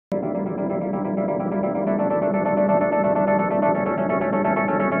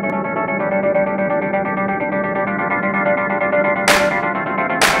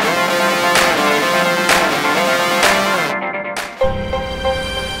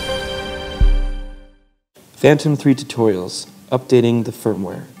Phantom 3 tutorials, updating the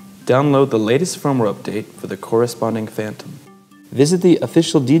firmware. Download the latest firmware update for the corresponding Phantom. Visit the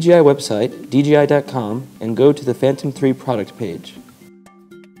official DJI website, DJI.com, and go to the Phantom 3 product page.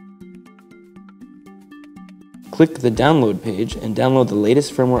 Click the download page and download the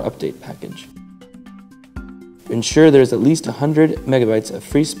latest firmware update package. Ensure there is at least 100 megabytes of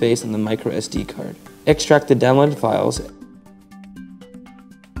free space on the microsd card. Extract the downloaded files.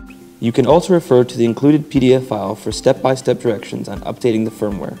 You can also refer to the included PDF file for step-by-step directions on updating the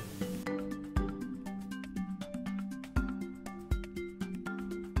firmware.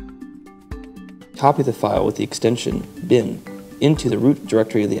 Copy the file with the extension bin into the root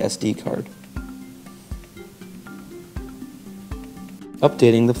directory of the SD card.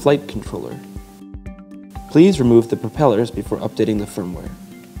 Updating the flight controller. Please remove the propellers before updating the firmware.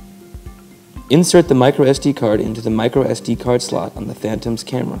 Insert the microsd card into the microsd card slot on the Phantom's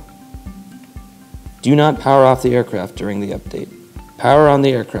camera. Do not power off the aircraft during the update. Power on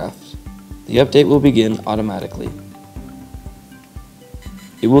the aircraft. The update will begin automatically.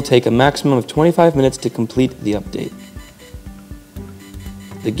 It will take a maximum of 25 minutes to complete the update.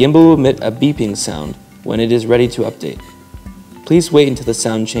 The gimbal will emit a beeping sound when it is ready to update. Please wait until the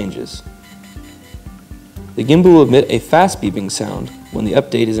sound changes. The gimbal will emit a fast beeping sound when the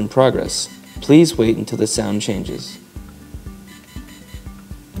update is in progress. Please wait until the sound changes.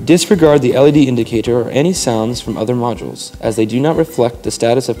 Disregard the LED indicator or any sounds from other modules, as they do not reflect the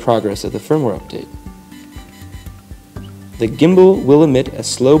status of progress of the firmware update. The gimbal will emit a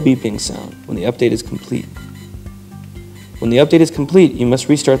slow beeping sound when the update is complete. When the update is complete, you must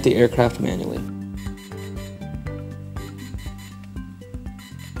restart the aircraft manually.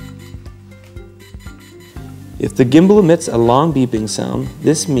 If the gimbal emits a long beeping sound,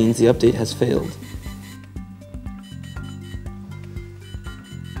 this means the update has failed.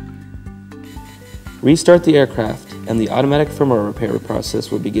 Restart the aircraft and the automatic firmware repair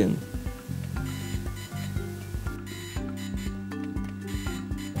process will begin.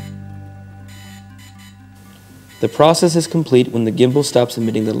 The process is complete when the gimbal stops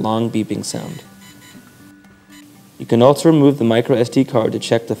emitting the long beeping sound. You can also remove the microsd card to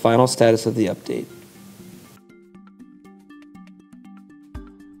check the final status of the update.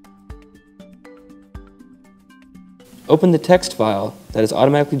 Open the text file that is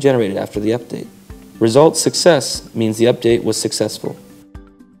automatically generated after the update. Result success means the update was successful.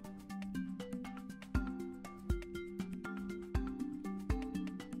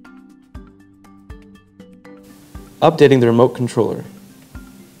 Updating the remote controller.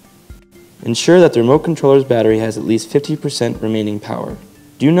 Ensure that the remote controller's battery has at least 50% remaining power.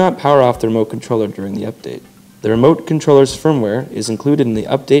 Do not power off the remote controller during the update. The remote controller's firmware is included in the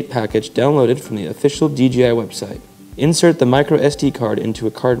update package downloaded from the official DJI website. Insert the microsd card into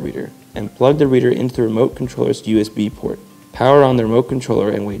a card reader and plug the reader into the remote controller's USB port. Power on the remote controller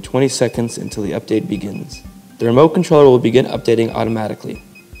and wait 20 seconds until the update begins. The remote controller will begin updating automatically.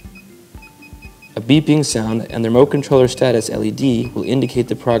 A beeping sound and the remote controller status LED will indicate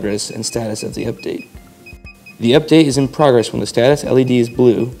the progress and status of the update. The update is in progress when the status LED is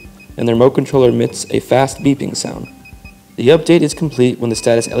blue and the remote controller emits a fast beeping sound. The update is complete when the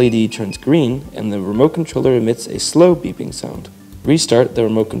status LED turns green and the remote controller emits a slow beeping sound. Restart the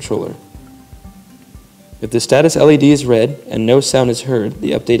remote controller. If the status LED is red and no sound is heard,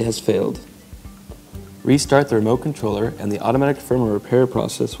 the update has failed. Restart the remote controller and the automatic firmware repair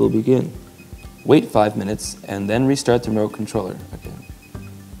process will begin. Wait 5 minutes and then restart the remote controller again.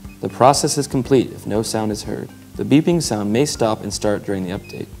 The process is complete if no sound is heard. The beeping sound may stop and start during the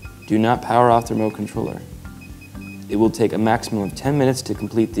update. Do not power off the remote controller. It will take a maximum of 10 minutes to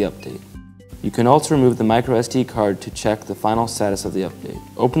complete the update. You can also remove the microsd card to check the final status of the update.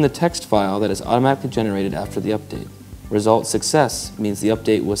 Open the text file that is automatically generated after the update. Result success means the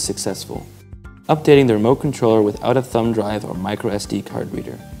update was successful. Updating the remote controller without a thumb drive or microsd card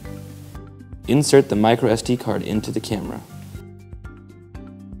reader. Insert the microsd card into the camera.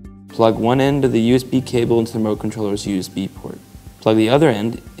 Plug one end of the USB cable into the remote controller's USB port. Plug the other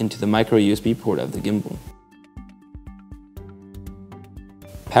end into the micro USB port of the gimbal.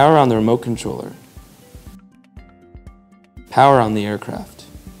 Power on the remote controller. Power on the aircraft.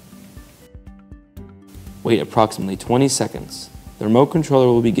 Wait approximately 20 seconds. The remote controller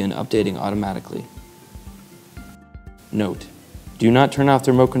will begin updating automatically. Note: do not turn off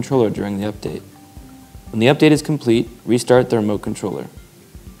the remote controller during the update. When the update is complete, restart the remote controller.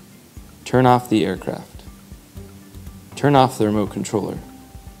 Turn off the aircraft. Turn off the remote controller.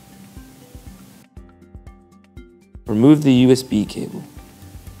 Remove the USB cable.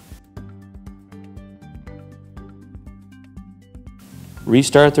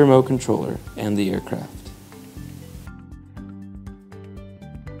 Restart the remote controller and the aircraft.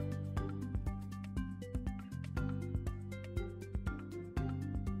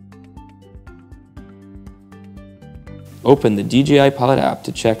 Open the DJI Pilot app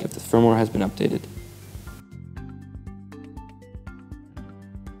to check if the firmware has been updated.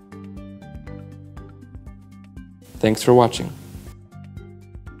 Thanks for watching.